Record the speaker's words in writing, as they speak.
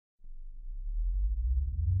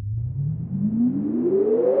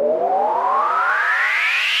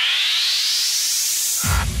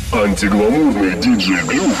Антигламурный диджей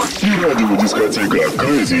Глюк и радиодискотека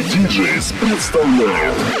Crazy DJs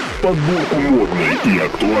представляют подборку модной и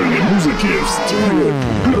актуальной музыки в стиле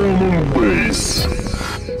Drum and Bass.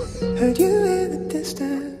 Heard you in the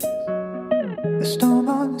distance, the storm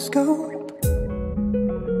on the scope.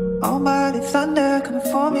 Almighty thunder coming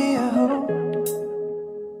for me, I hope.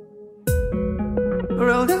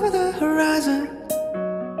 Rolled over the horizon,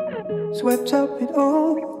 swept up it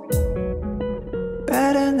all.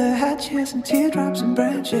 Batten the hatches and teardrops and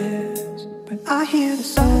branches. But I hear the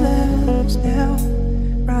silence now,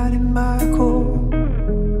 right in my core.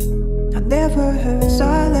 I never heard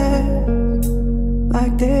silence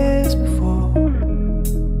like this before.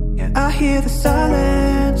 Yeah, I hear the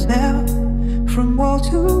silence now, from wall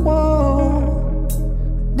to wall.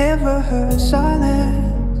 Never heard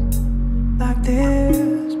silence like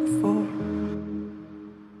this before.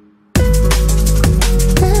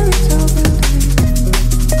 Fairy tale buildings,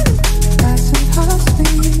 nice and high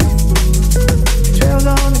speed. Trails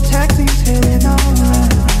on the taxis heading all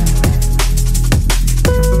night.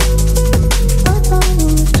 Up on the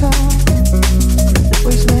rooftop,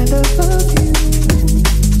 wasteland above you.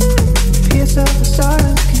 Pierce up the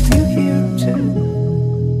silence, can you hear them too?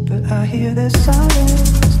 But I hear the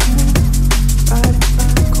silence now, right in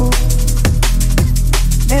my core.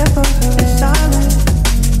 Never heard silence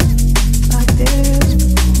like this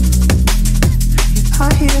before. Yeah, I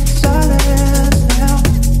hear the silence now,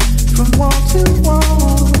 from wall to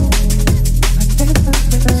wall. I never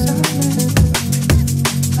heard silence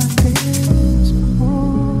like this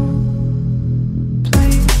before.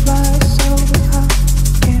 Plane flies so high,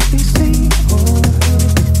 can't be seen or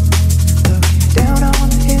heard. Looking down on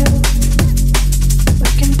the hill,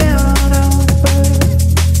 looking down on the birds.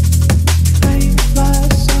 Plane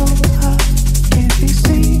flies so high, can't be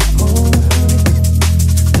seen or heard.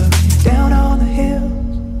 Looking down on the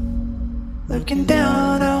hills, looking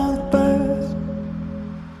down on the birds.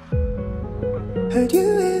 Heard you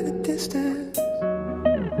in the distance,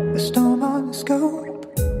 a storm on the scope.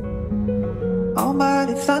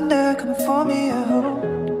 Almighty thunder coming for me, I hope.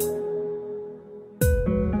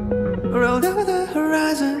 Rolled over the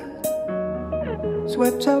horizon,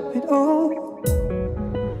 swept up it all.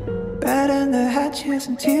 Batten the hatches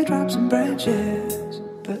and teardrops and branches.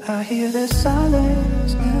 But I hear the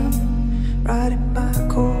silence now, right in my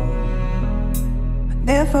core. I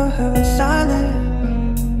never heard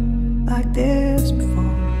silence like this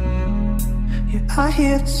before. Yeah, I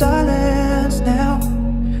hear the silence now,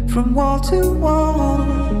 from wall to wall.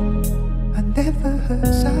 I never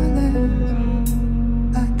heard silence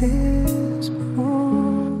like this before.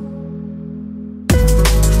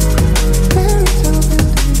 Fairy tale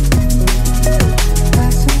buildings,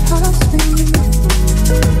 nice and high speed.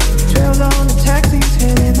 Trails on the taxis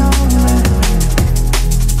heading all night.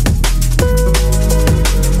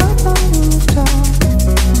 Up on the rooftop,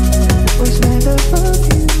 wasteland above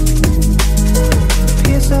you.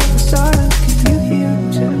 Pierce up the silence, can you hear them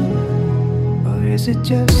too? Or is it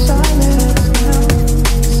just silence now?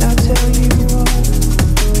 'Cause I tell you what,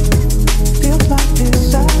 feels like this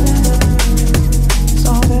silence is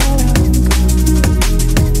all that I've got.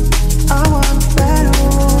 I won the battle,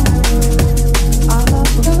 I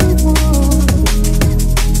lost the war.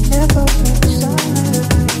 Never heard silence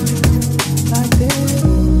like this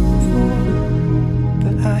before.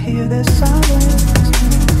 But I hear the silence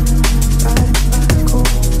right in my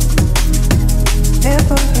core.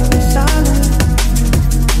 Never heard silence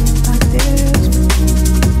like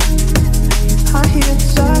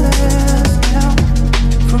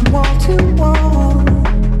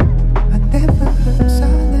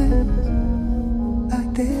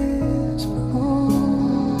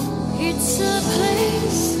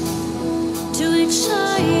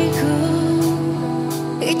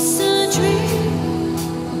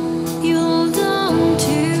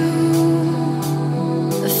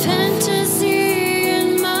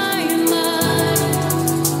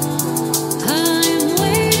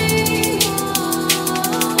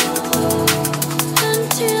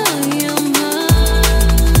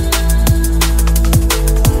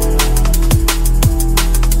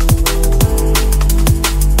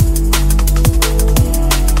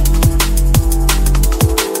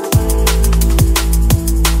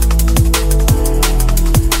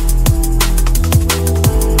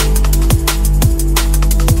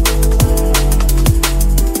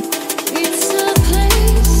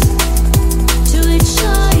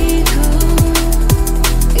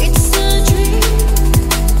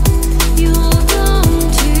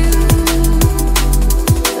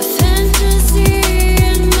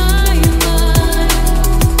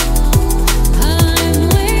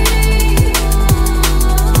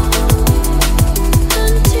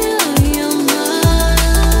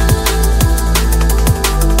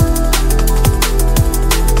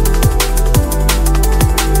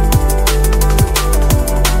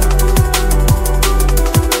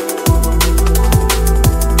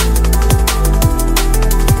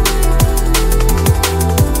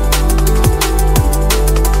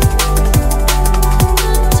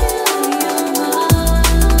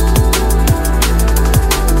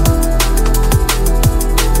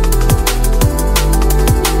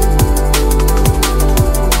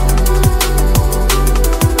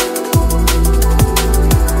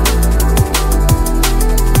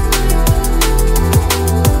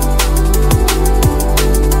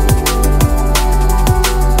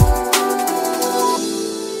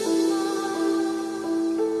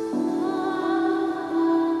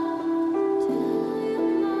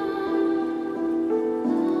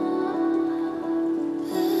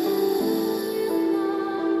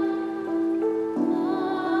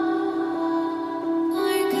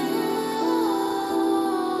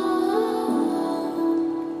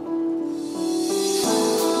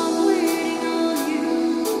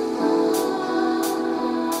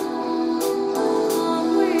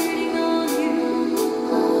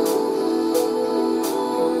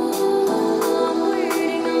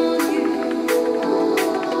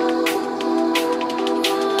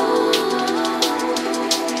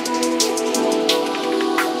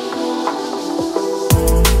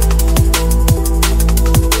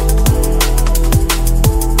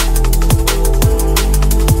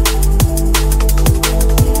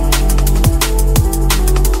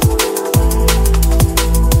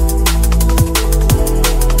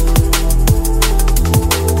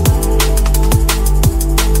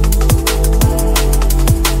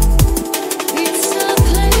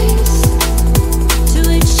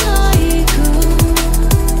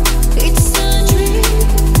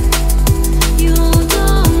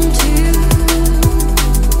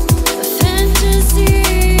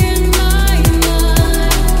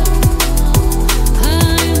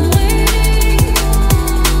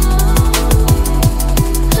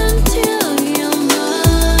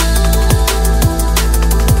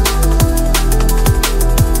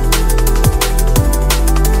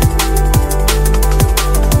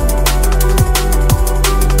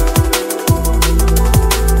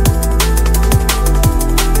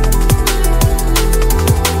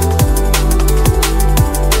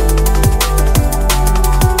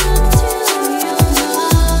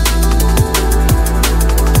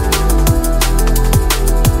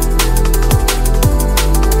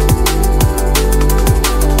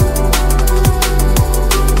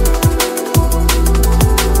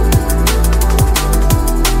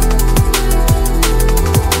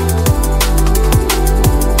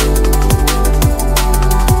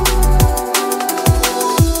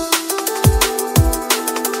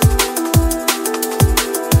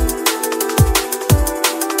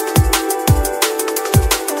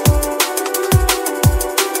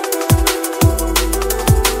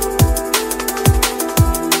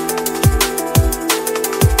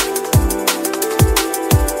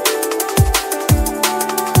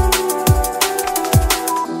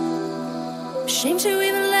Ashamed to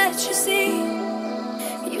even let you see.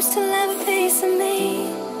 You still have a piece of me.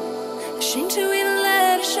 Ashamed to even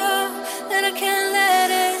let it show that I can't let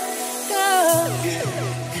it go.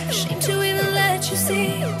 Ashamed to even let you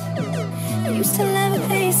see. You still have a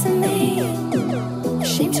piece of me.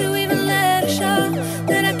 Ashamed to even let it show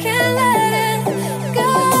that I can't let it go.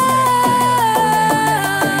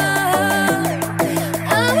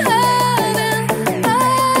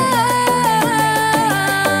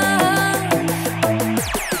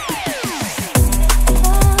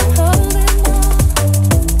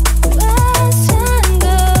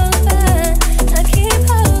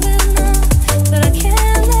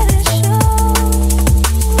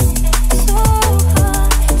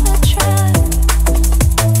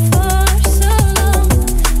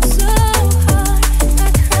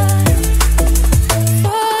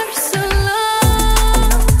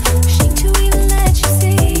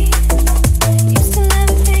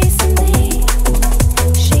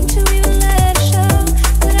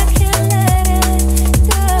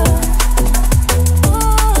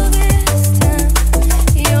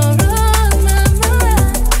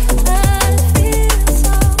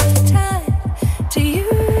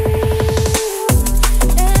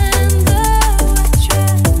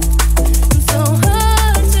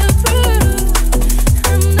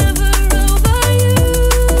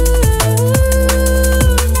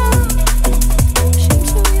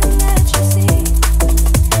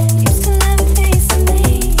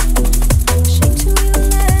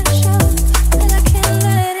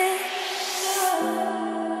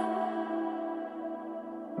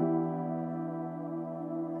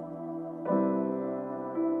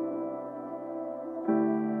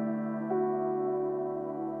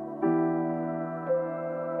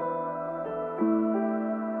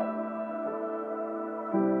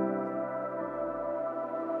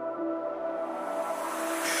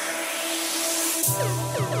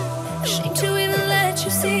 Ashamed to even let you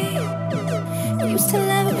see. You still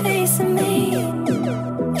have a piece of me.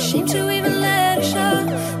 Ashamed to even let it show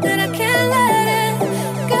that I can't let it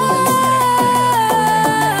go.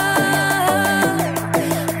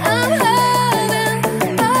 I'm holding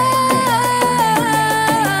on.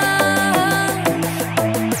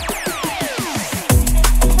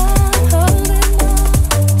 I'm holding on.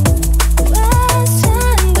 Last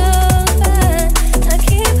time goes by, I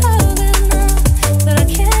keep holding on, but I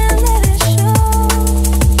can't let it show.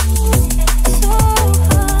 So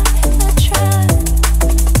hard, I tried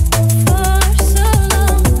for so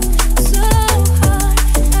long. So hard,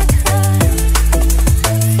 I cried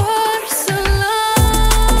for so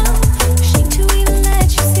long. Ashamed to even let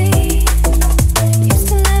you see. You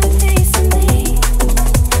still have a piece of me.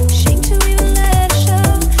 Ashamed to even let it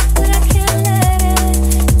show that I can't let it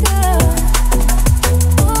go.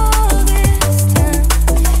 All this time,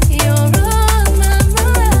 you're on my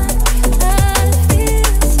mind. I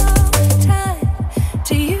feel so tied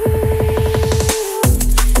to you.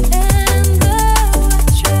 And though I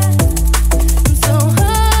try, I'm so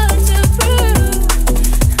hard to prove.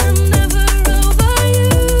 I'm never over you.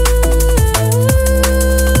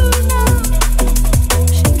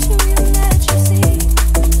 Ashamed to even let you see.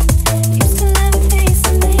 You still have a piece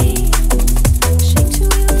of me. Ashamed to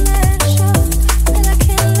even let it show that I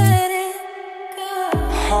can't let it go.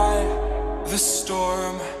 High, the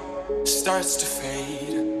storm starts to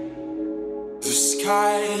fade. The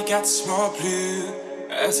sky gets more blue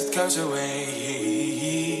as it goes away.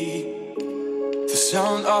 The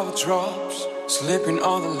sound of drops slipping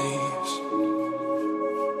on the leaves.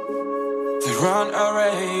 They run a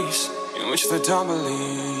race in which they don't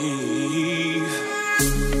believe.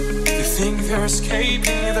 They think they're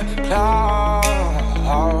escaping the clouds.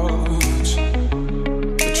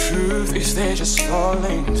 The truth is they're just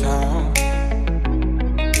falling down.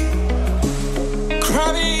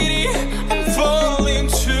 Gravity, I'm falling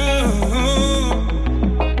too.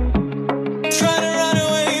 Trying to run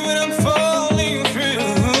away, but I'm falling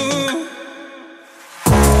through.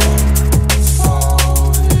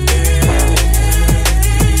 Falling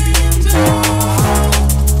down,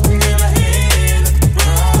 gonna hit the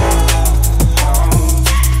ground.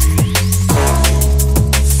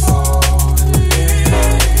 Falling down,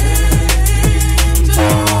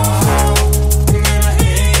 gonna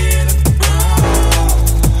hit the ground.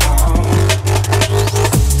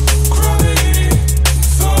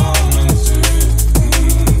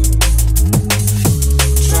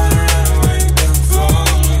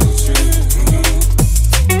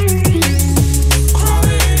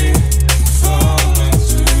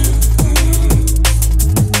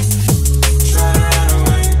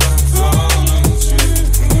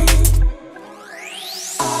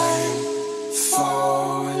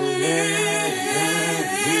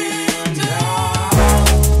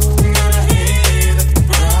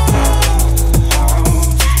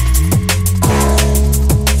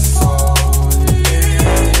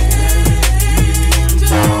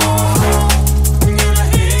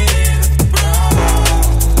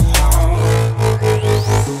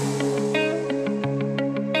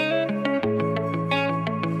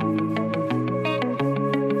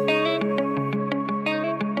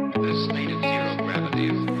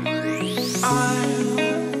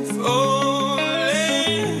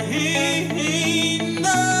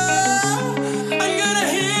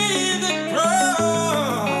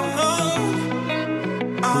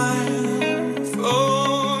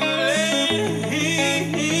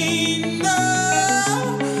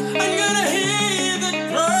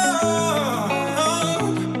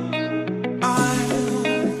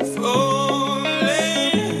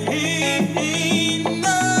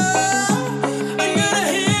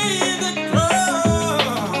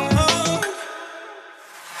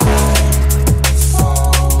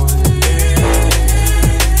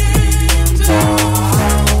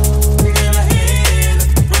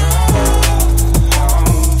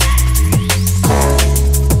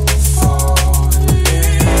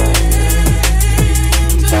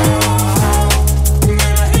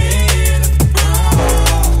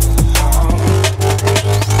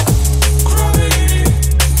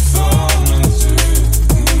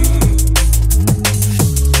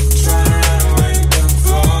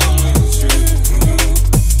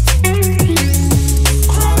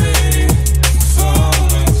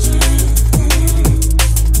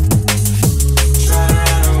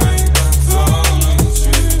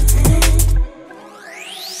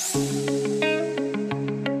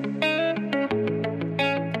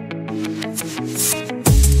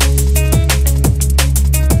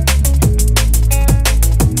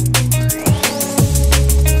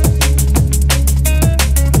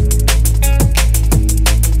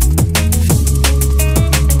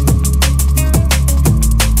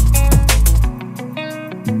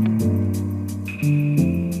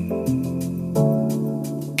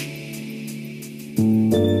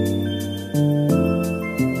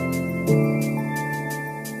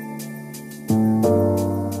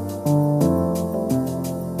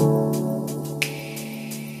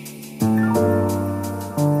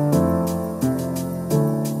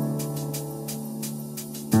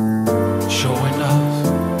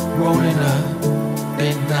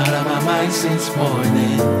 since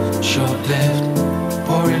morning. Short-lived,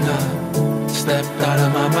 pouring up. Stepped out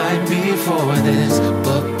of my mind before this,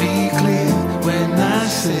 but be clear when I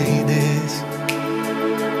say this.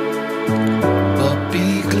 But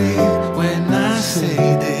be clear when I say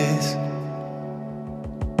this.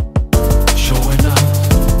 Showing up,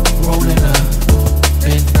 rolling up.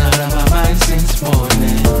 Been out of my mind since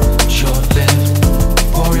morning. Short-lived,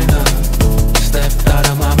 pouring up. Stepped out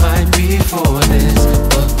of my mind before this,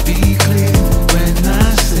 but be clear when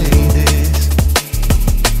I say this.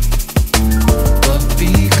 But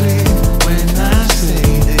be clear when I say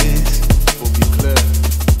this. But be clear.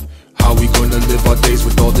 How we gonna live our days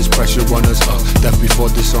with all this pressure on us? Death before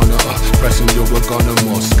dishonor, pressing your organa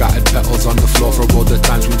more. Scattered petals on the floor for all the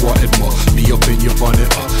times we wanted more. Me up in your bonnet,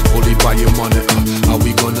 bullied by your monitor. How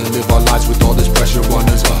we gonna live our lives with all this pressure on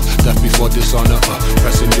us? Death before dishonor,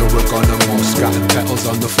 pressing your organa more. Scattered petals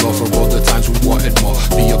on the floor for all the times we wanted more.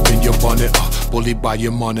 Me up in your bonnet, bullied by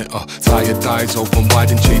your monitor. Tired eyes open wide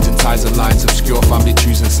and changing ties and lines. Obscure family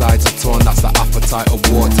choosing sides are torn, that's the appetite of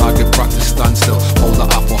war. Target practice stand still, hold the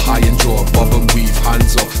apple high and draw. Bob and weave,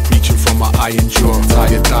 hands up, preaching from my iron jaw.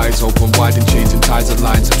 Tired eyes open wide and changing ties and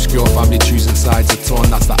lines. Obscure family choosing sides are torn,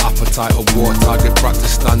 that's the appetite of war. Target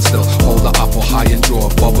practice stand still, hold the apple high and draw.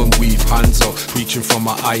 Bob and weave, hands up, preaching from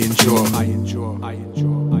my iron jaw. Iron jaw, iron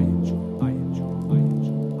jaw, iron jaw, iron jaw, iron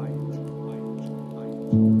jaw, iron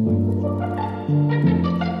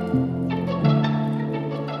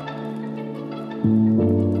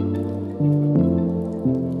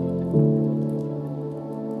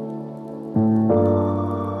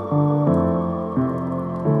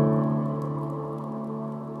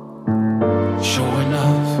Showing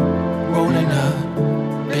off, rolling up.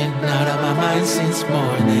 Been out of my mind since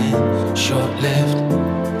morning. Short-lived,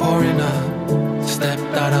 pouring up.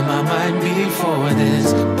 Stepped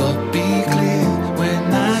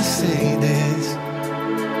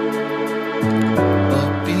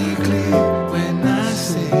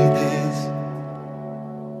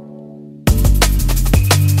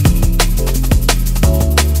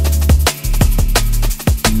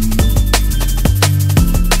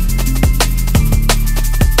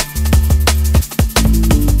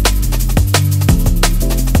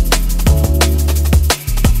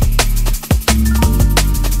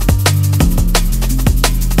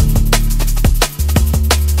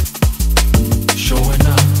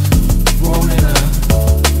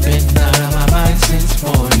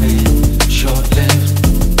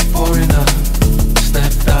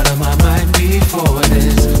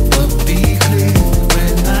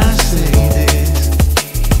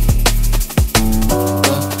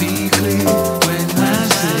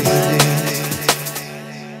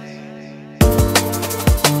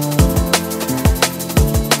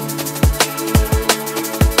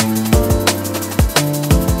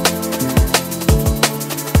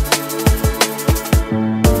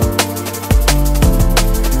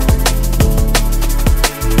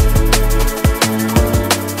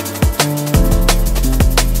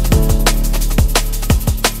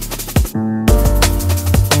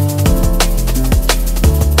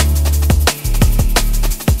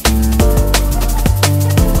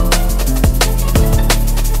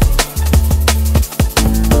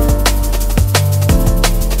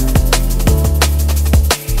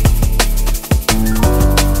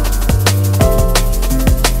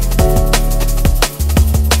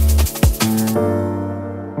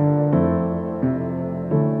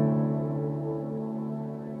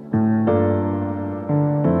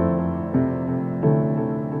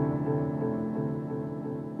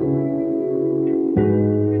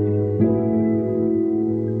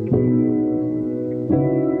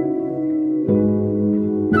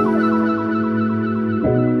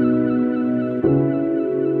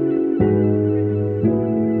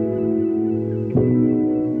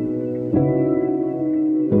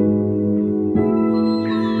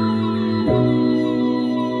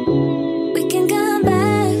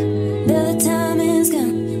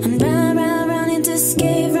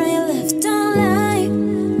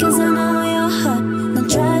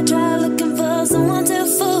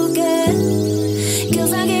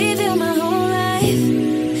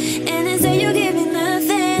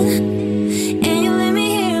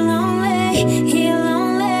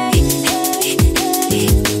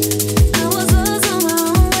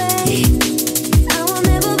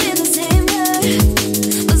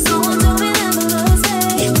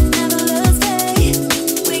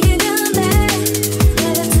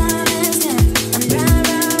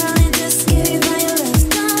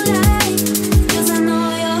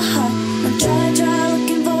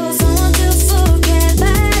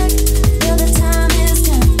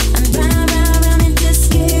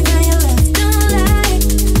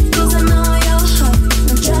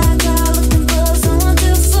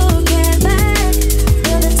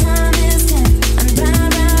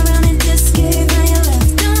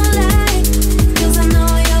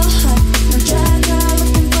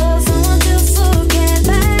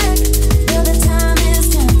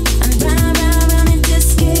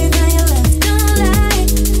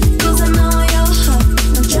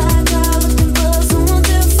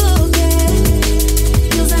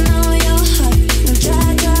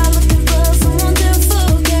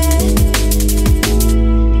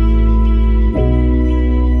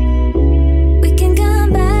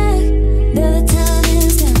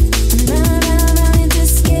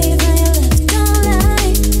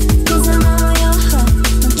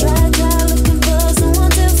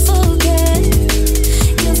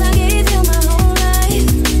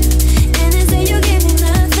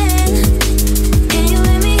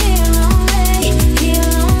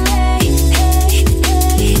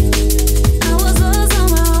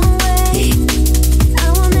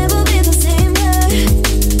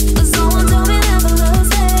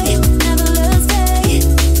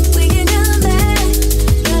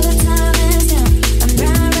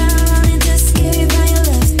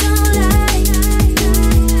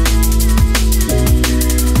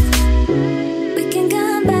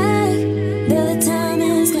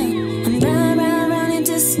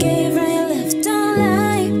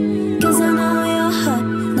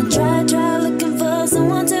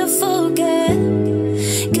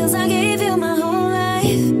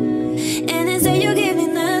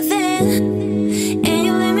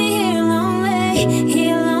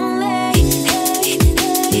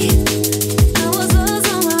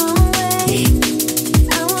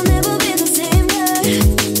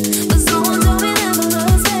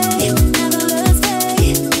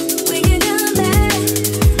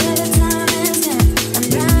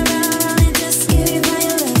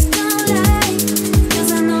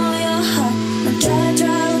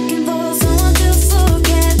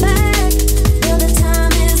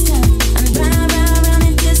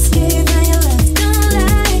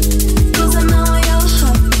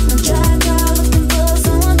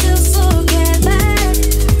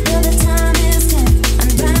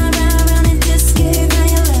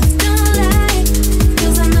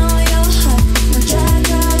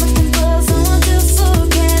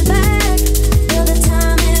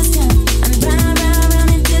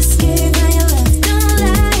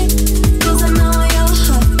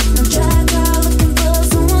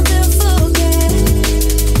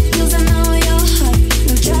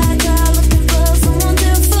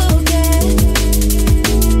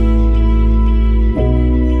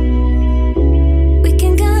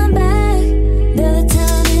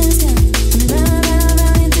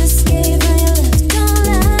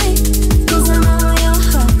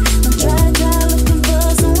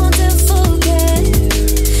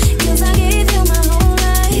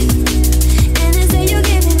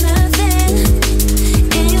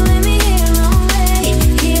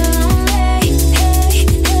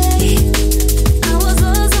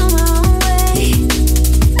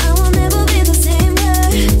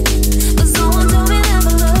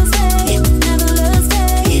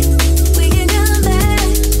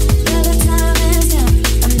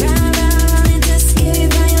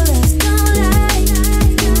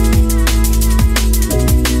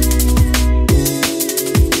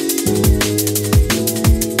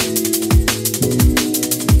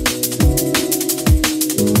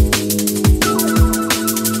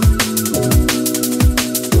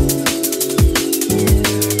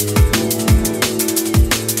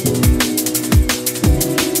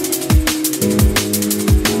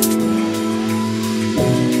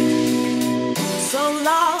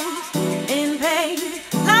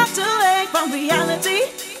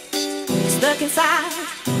Stuck inside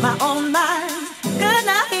my own mind, could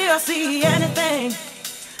not hear or see anything.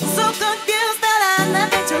 So confused that I had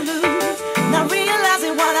nothing to lose. Not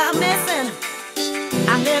realizing what I'm missing.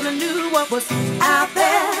 I never knew what was out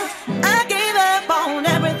there. I gave up on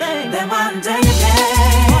everything. Then one day you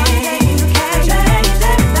came. Changed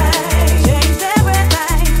everything. Changed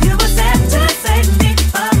everything. You were sent to save me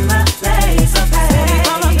from a place of pain.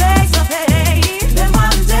 From a place of pain. Then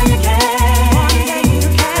one day you came.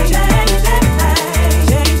 Changed everything.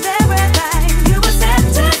 Changed everything. You were sent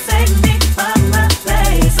to save me from a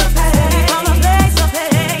place of pain. From a place of pain.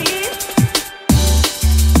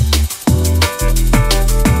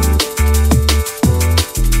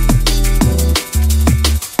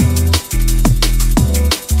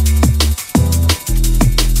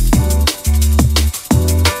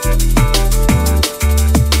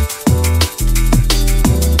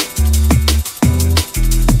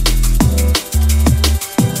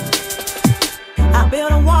 I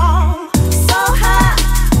built a wall so high,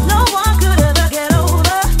 no one could ever get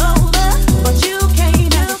over. But you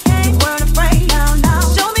came and you weren't afraid.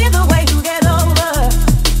 Show me the way to get over.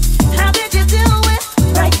 How did you do it?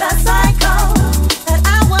 Break that cycle that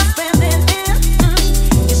I was spinning in.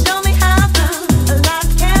 You show me how a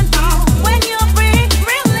life can be when you're free,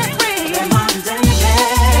 really free. Then one day you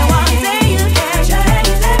came. One day you came.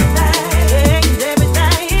 Changed everything. Changed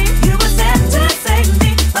everything. You were sent to save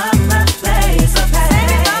me from a place of pain.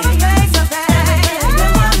 From a place of pain.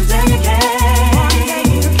 Then one day you came.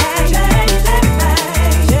 Changed everything.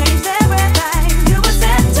 Changed everything. You were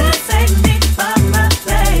sent to save me from a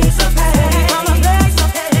place of pain. From a place of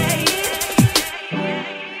pain.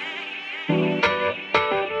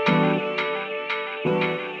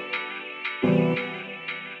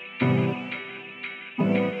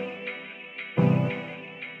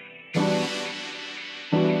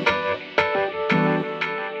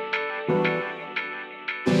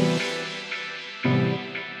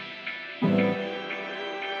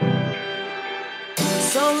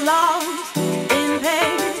 So lost in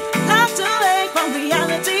pain, lost away from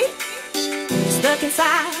reality. Stuck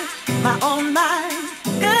inside my own mind,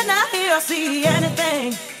 could not hear or see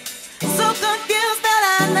anything. So confused that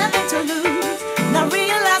I had nothing to lose. Not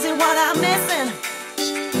realizing what I'm missing.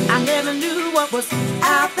 I never knew what was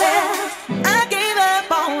out there. I gave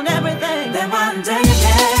up on everything. Then one day you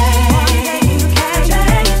came.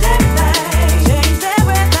 Changed everything. Changed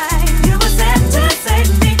everything. You were sent to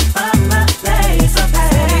save me from a place of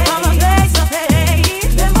pain. From a place of pain.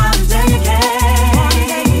 Then one day you came.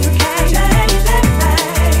 Changed everything.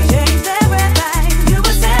 Changed everything. You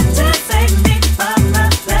were sent to save me from a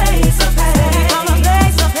place of pain. From a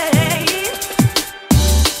place of pain.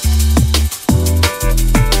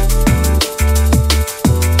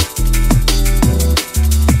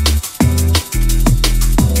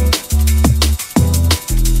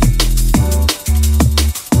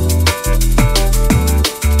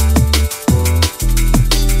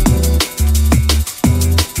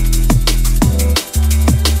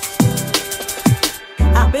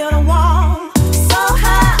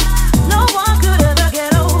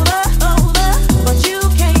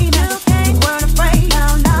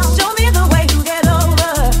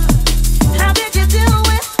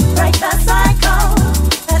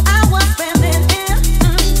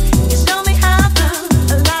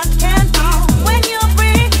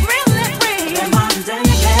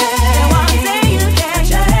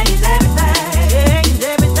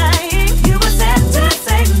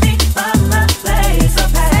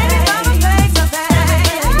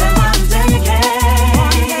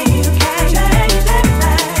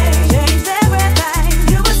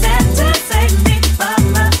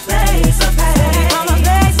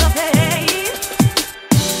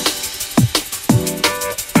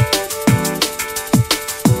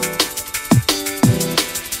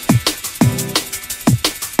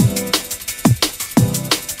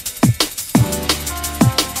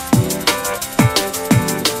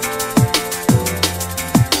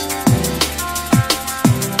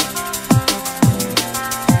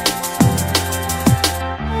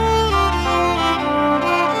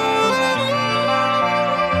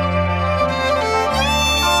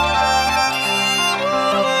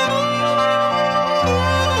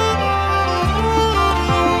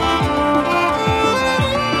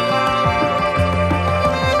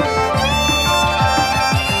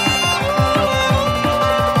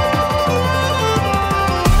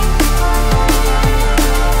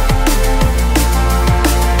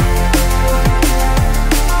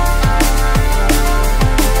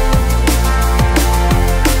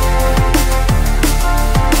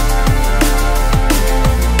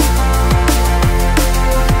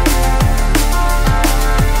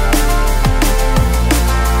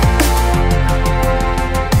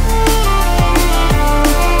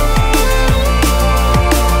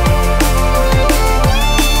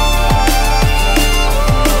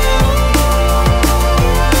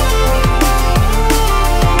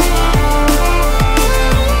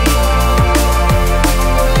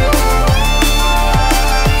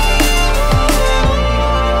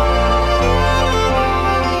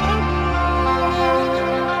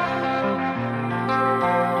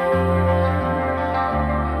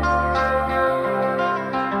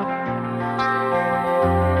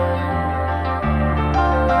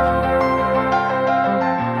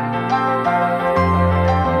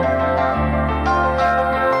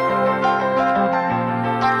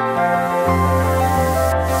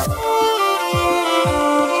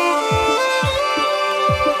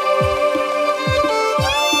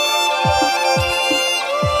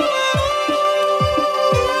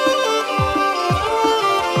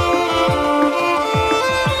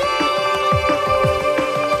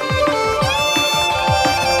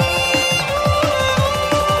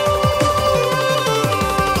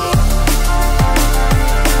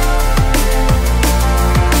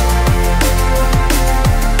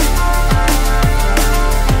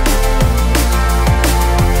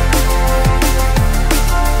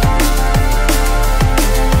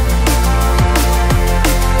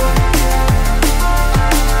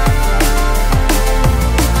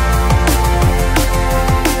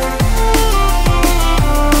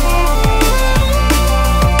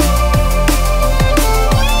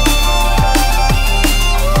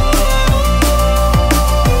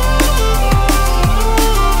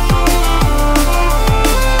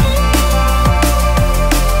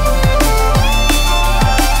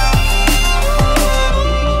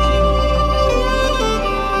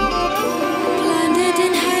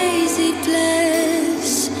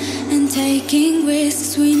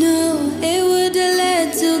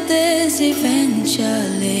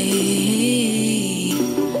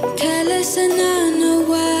 listen, I know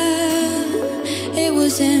where it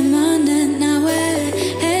was imminent. Now we're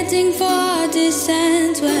heading for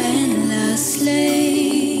descent. We're endlessly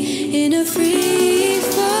in a free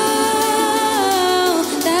fall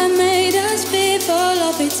that made us people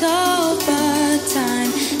of it all. But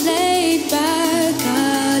time laid back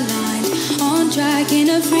aligned on track in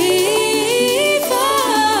a free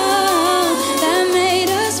fall that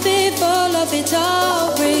made us people of it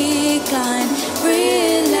all. Recline,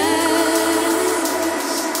 relax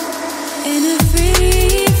in a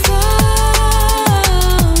free fall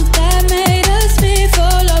that made us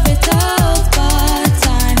people of it all. But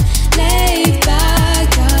time laid back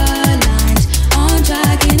aligned on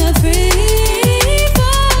track in a free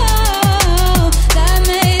fall that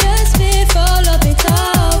made us people of it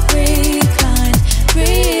all. Recline,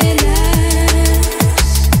 relax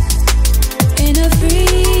in a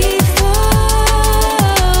free fall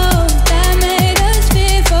that made us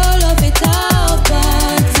people of it all.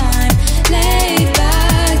 But time laid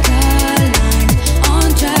back aligned on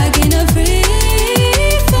track in a free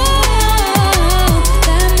fall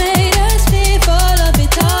that made us people of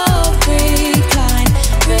it all. Recline,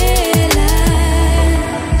 relax.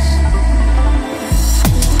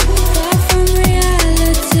 Far from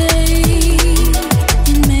reality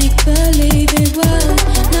in make-believe world,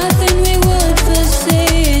 nothing we would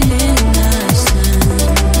foresee in innocence.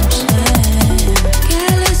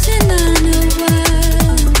 Careless and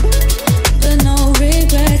unaware, but no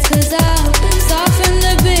regrets, 'cause I'll soften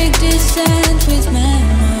the big descent with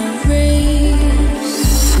memories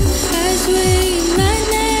as we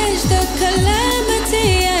manage the calamity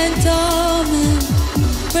and torment.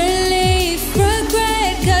 Relief,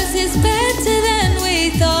 regret, 'cause it's better than we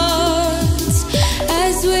thought.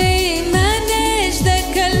 As we manage the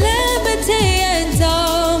calamity and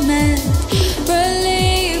torment.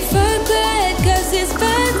 Relief, regret, 'cause it's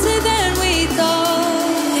better than we thought.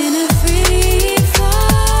 In a free fall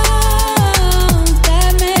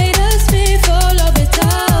that made us people of it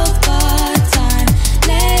all. But time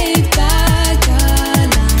laid back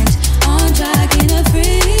aligned on track in a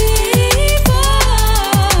free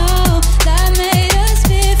fall that made us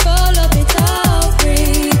people of it all.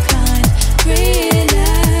 Recline, relax.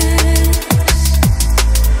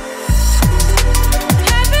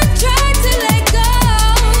 Haven't tried to let go,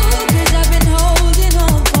 'cause I've been holding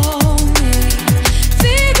on for me.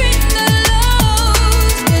 Fearing the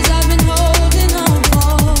lows, 'cause I've been holding on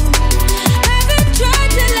for. Haven't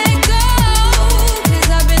tried to let go, 'cause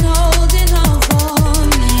I've been holding on for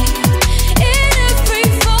me. In a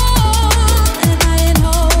free fall, and I ain't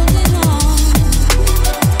holding on.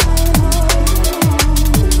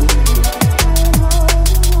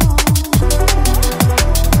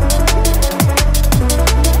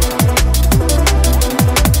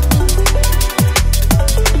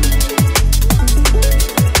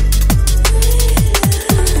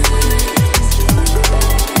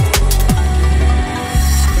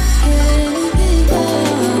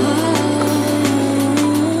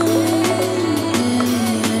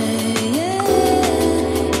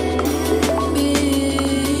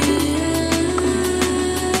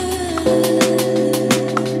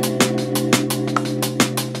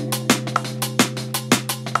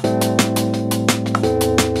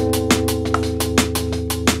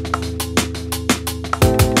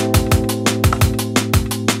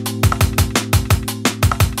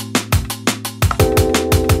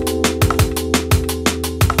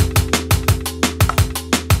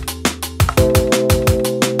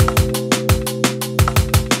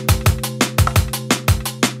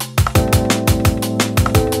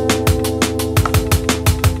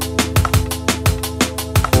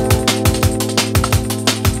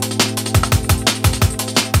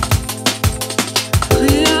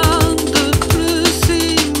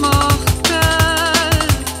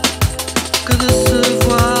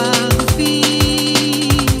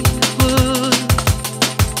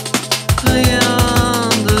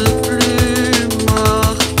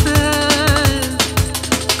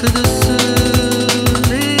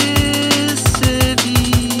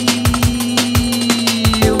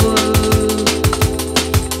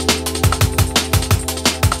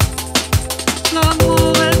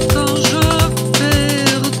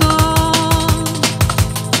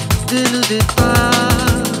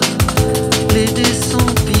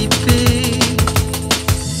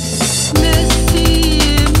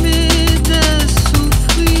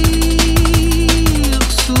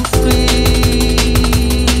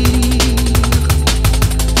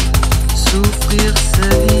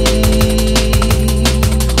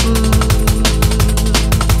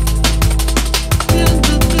 Rien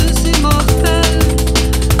de plus immortel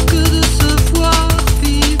que de se voir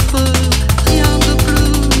vivre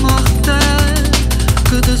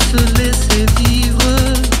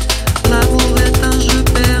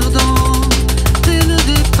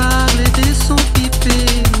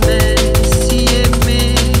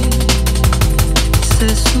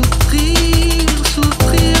c'est souffrir,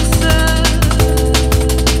 souffrir c'est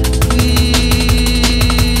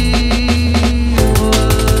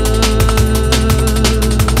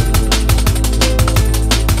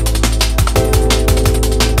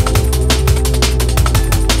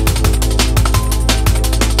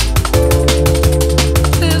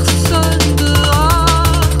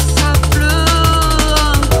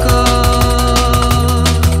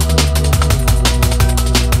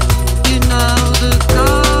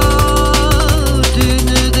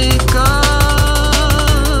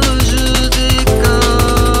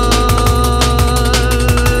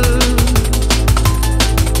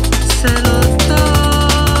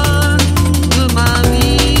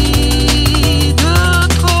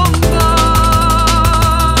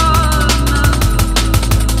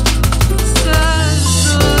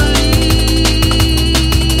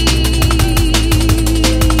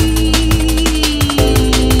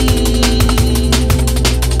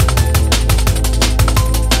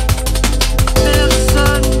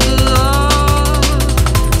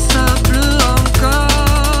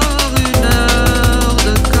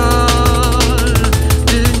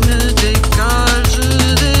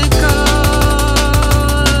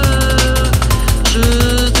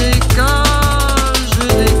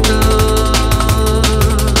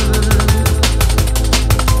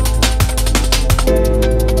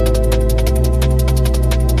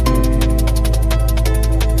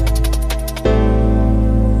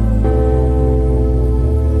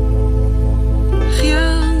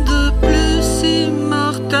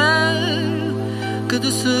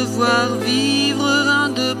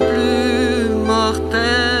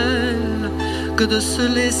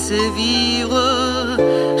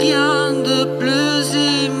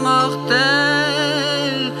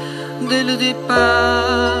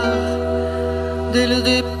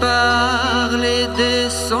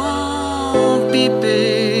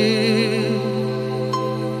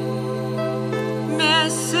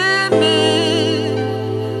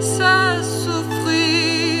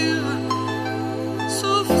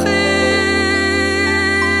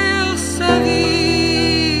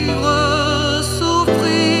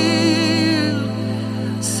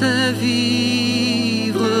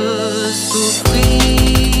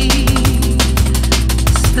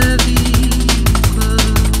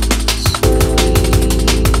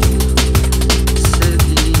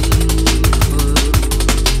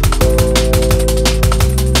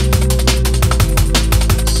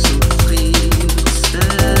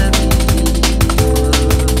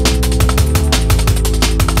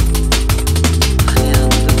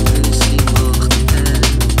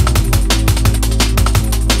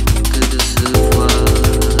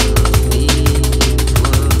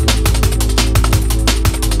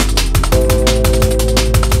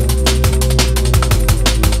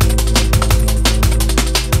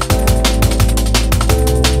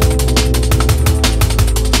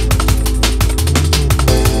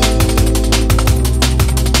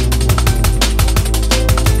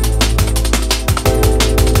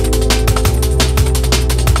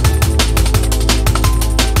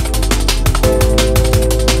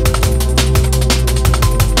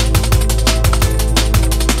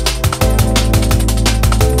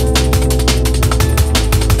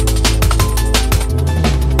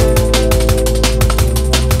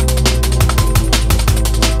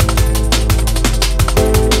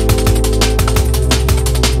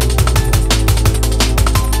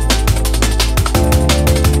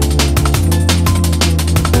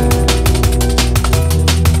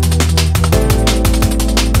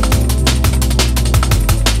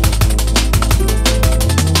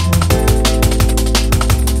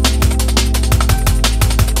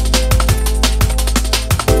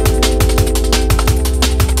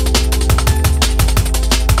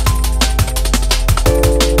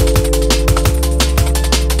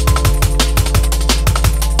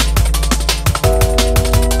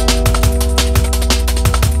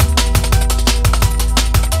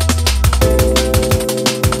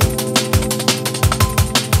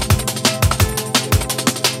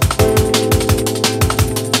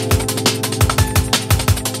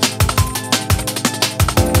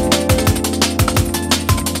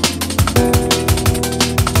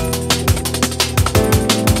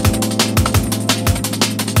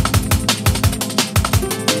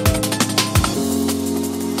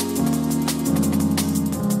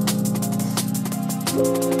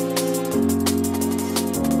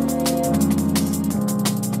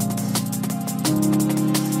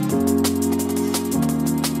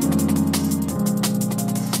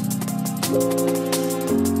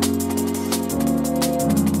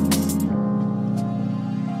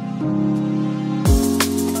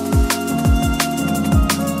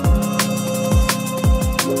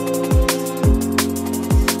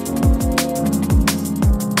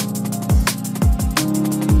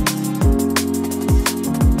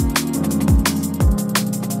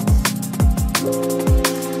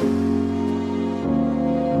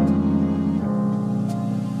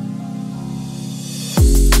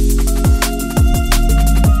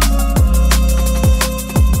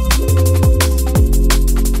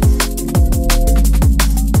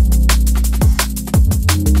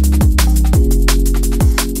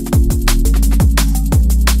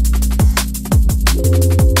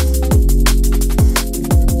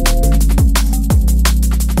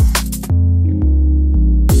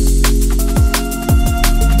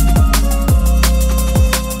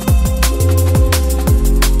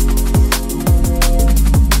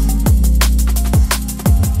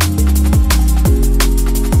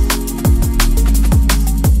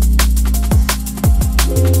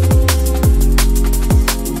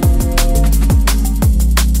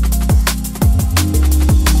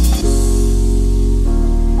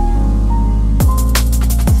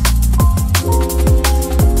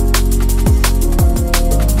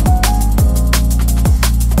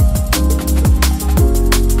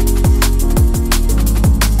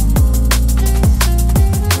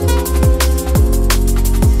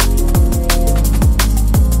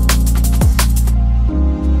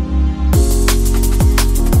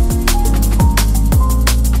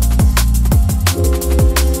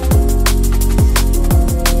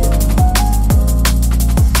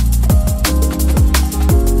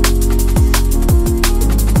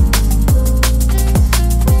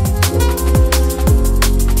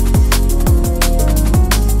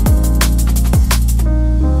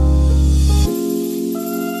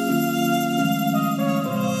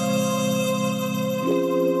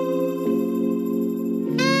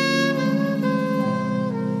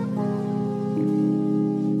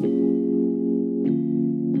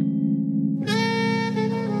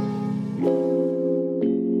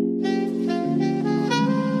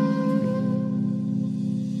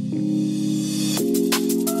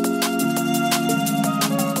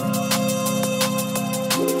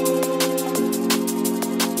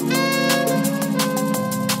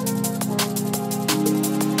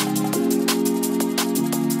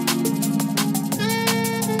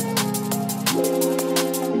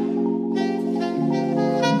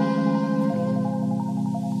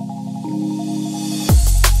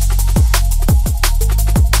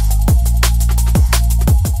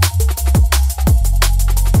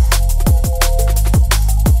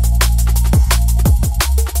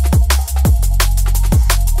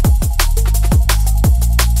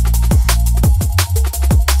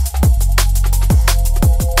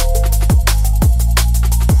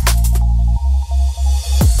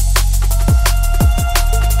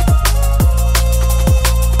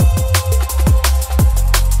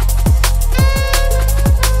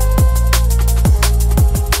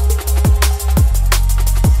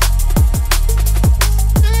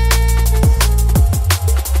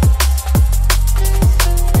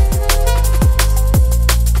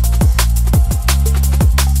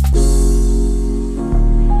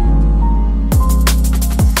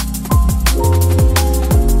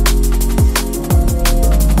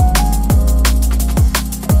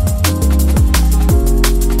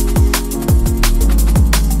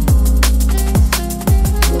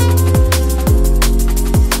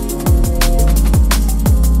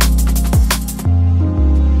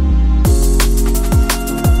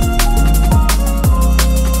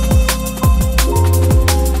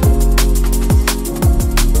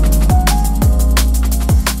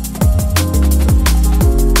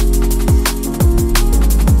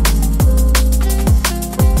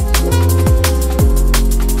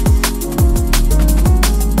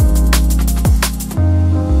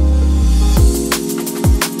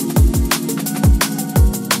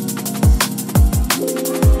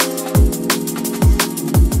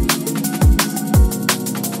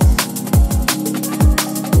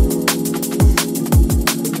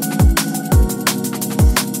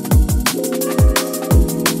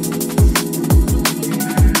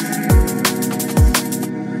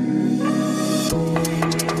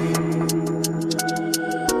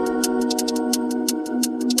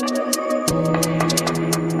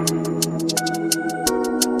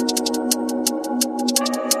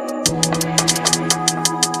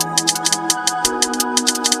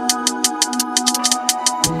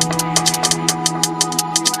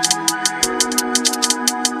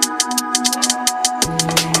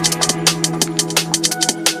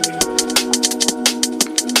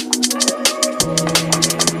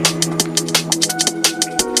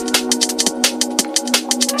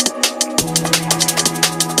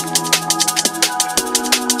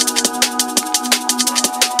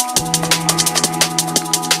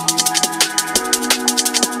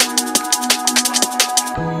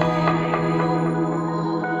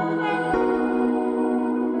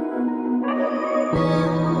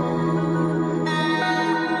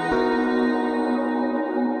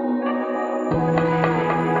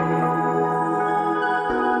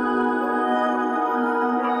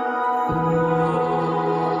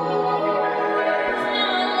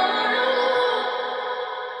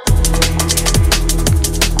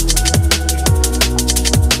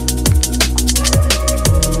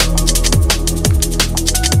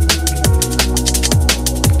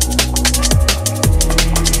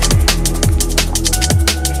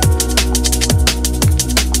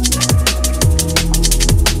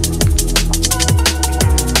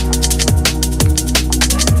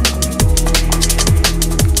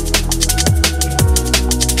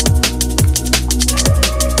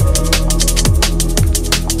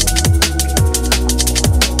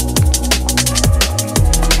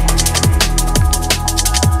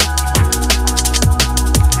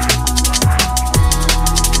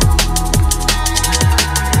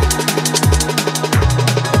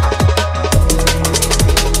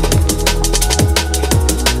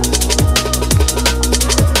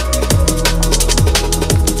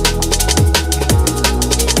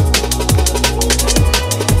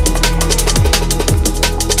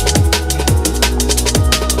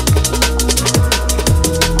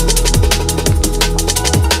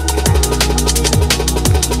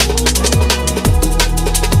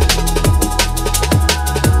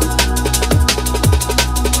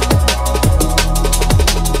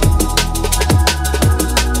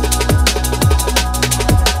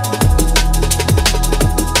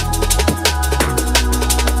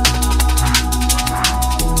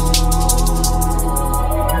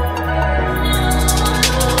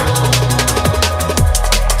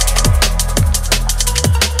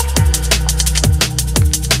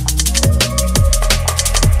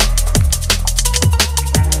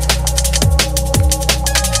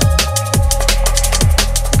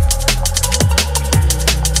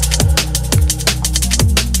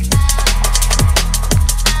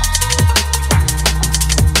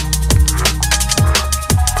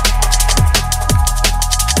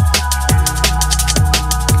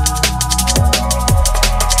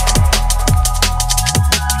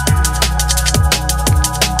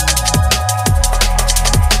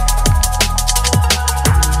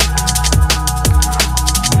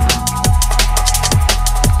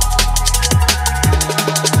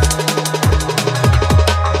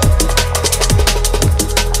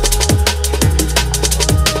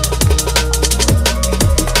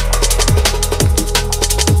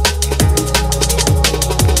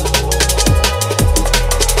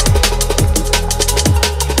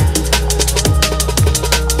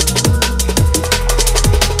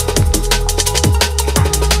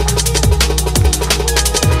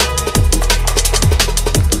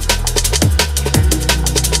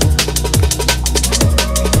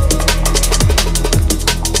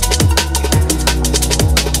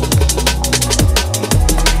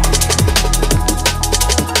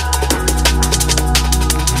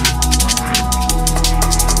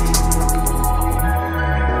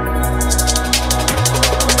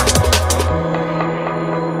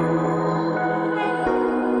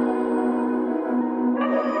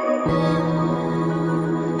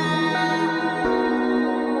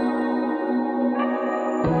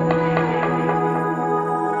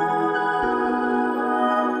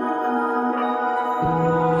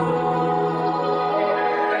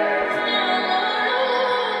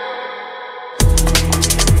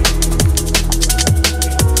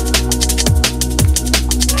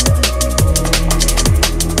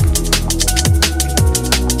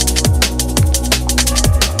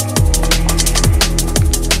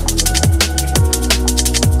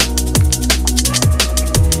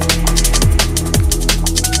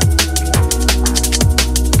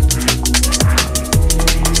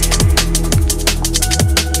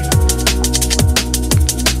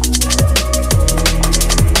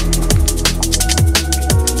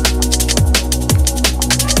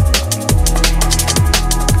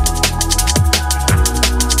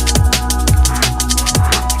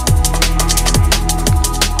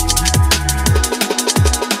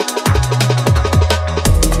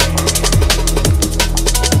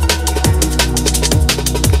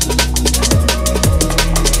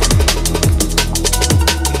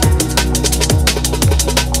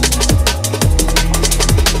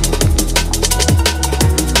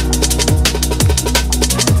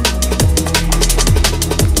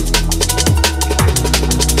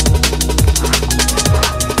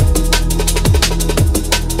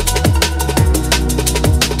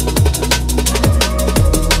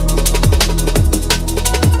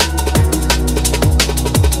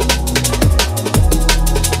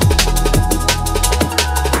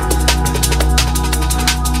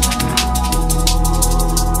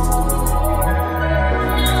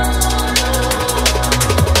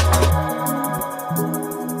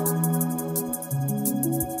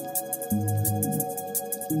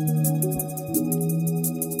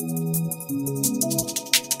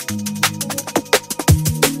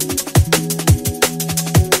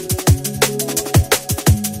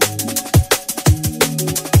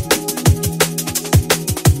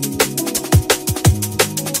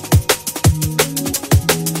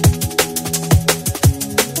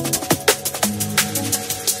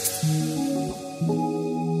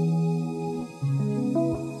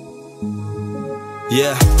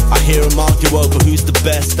Yeah, I hear them argue over who's the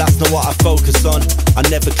best, that's not what I focus on. I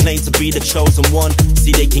never claim to be the chosen one.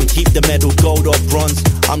 See, they can keep the medal, gold or bronze.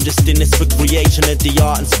 I'm just in this for creation of the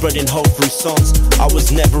art and spreading hope through songs. I was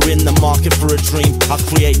never in the market for a dream. I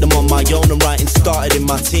create them on my own and writing started in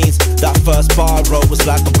my teens. That first bar I wrote was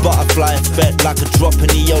like a butterfly effect, like a drop in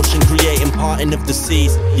the ocean creating parting of the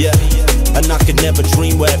seas. Yeah, and I could never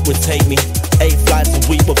dream where it would take me. 8 flights a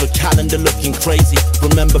week with a calendar looking crazy.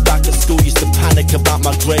 Remember back at school used to panic about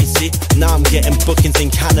my grades, see. Now I'm getting bookings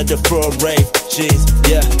in Canada for a rave. Jeez,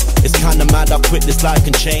 yeah, it's kinda mad how quick this life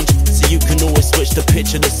can change. So you can always switch the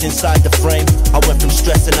picture that's inside the frame. I went from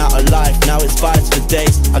stressing out of life, now it's vibes for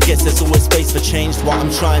days. I guess there's always space for change, what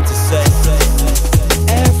I'm trying to say.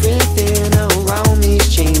 Everything around me's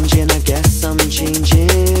changing, I guess I'm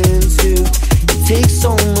changing too. It takes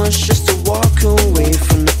so much just to walk away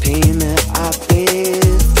from the pain that I've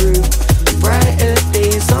been through. Brighter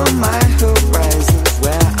days on my horizon,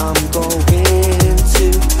 where I'm going to.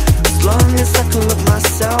 As long as I can look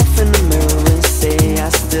myself in the mirror and say I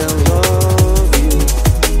still love you.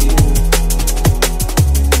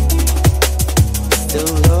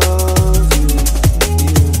 Still love you.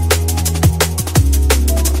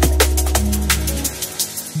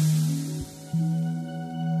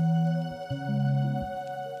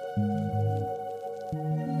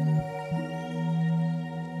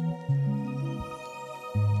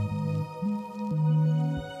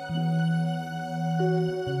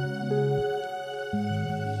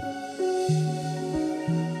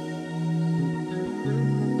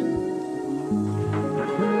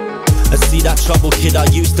 That troubled kid I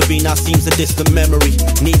used to be now seems a distant memory.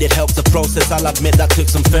 Needed help to process, I'll admit that took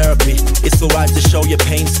some therapy. It's alright to show your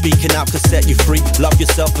pain, speaking out could set you free. Love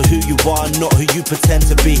yourself for who you are, not who you pretend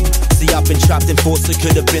to be. See, I've been trapped in thoughts that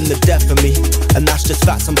could have been the death of me. And that's just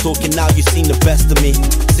facts, I'm talking now, you've seen the best of me.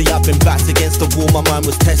 See, I've been backed against the wall, my mind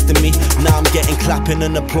was testing me. Now I'm getting clapping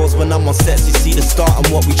and applause when I'm on sets. You see the start and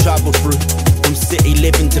what we travel through. From city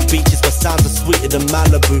living to beaches where sounds are sweeter than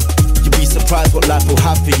Malibu. You'll be surprised what life will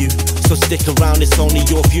have for you. So stick around, it's only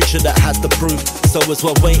your future that has the proof. So as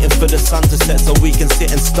we're waiting for the sun to set so we can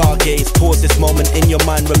sit and stargaze, pause this moment in your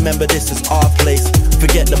mind, remember this is our place.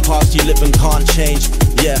 Forget the past you live and can't change.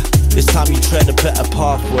 Yeah, it's time you tread a better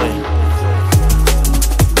pathway.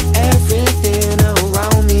 Everything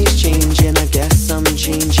around me's changing, I guess I'm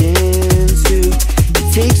changing too.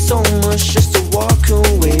 It takes so much just to walk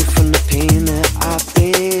away from the pain that I've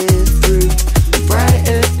been through.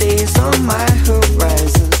 Brighter days on my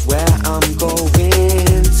horizon, where I'm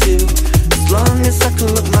going to. As long as I can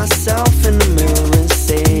look myself in the mirror and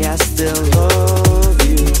say I still love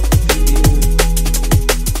you.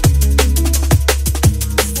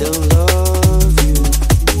 Still love you.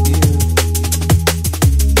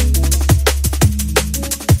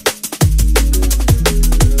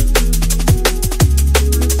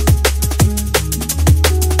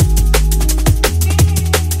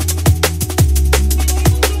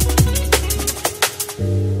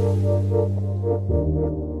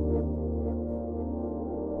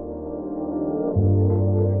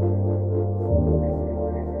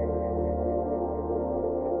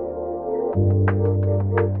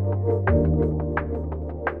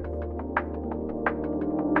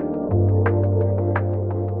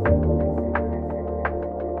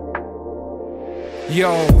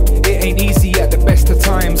 Yo, it ain't easy at the best of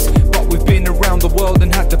times, but we've been around the world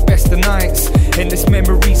and had the best of nights. Endless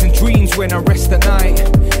memories and dreams when I rest at night.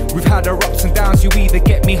 We've had our ups and downs, you either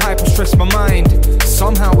get me hype or stress my mind.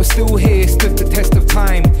 Somehow we're still here, stood the test of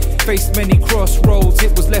time. Faced many crossroads,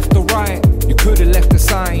 it was left or right. You could've left a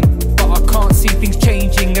sign, but I can't see things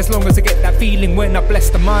changing as long as I get that feeling when I bless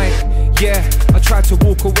the mic. Yeah, I tried to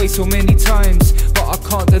walk away so many times, but I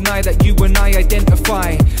can't deny that you and I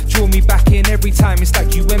identify. Draw me back in every time, it's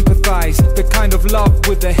like you empathize. The kind of love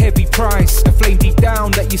with a heavy price, a flame deep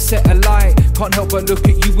down that you set alight. Can't help but look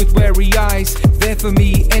at you with wary eyes. There for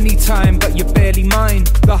me anytime, but you're barely mine.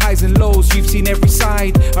 The highs and lows, you've seen every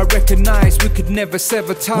side. I recognize we could never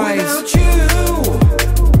sever ties. Without you,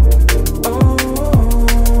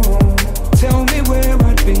 oh, tell me where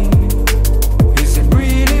I'd be. Is it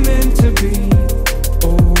really meant to be?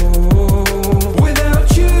 Oh,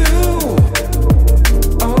 without you,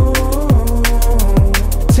 oh,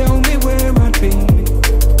 tell me where I'd be.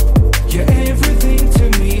 You're everything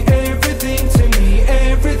to me, everything to me,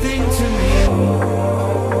 everything to me.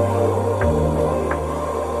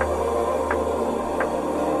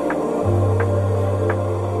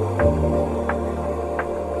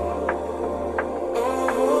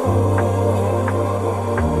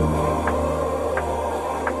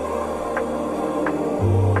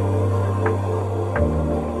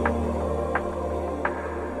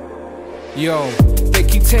 Yo, they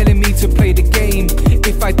keep telling me to play the game.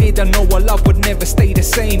 If I did, I know our love would never stay the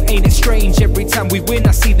same. Ain't it strange? Every time we win,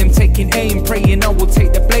 I see them taking aim, praying I will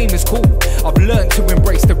take the blame. It's cool, I've learned to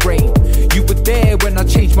embrace the rain. You were there when I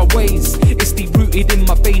changed my ways. It's deep rooted in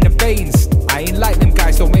my vein and veins. I ain't like them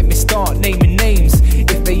guys, don't make me start naming names.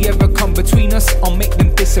 If they ever come between us, I'll make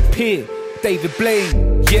them disappear. David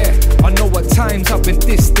Blaine, yeah, I know at times I've been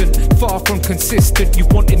distant, far from consistent. You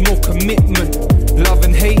wanted more commitment, love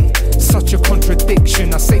and hate, such a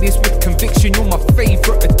contradiction. I say this with conviction, you're my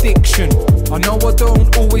favourite addiction. I know I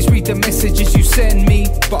don't always read the messages you send me,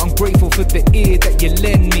 but I'm grateful for the ear that you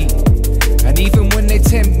lend me. And even when they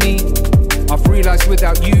tempt me, I've realised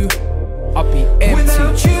without you, I'd be empty.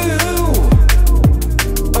 Without you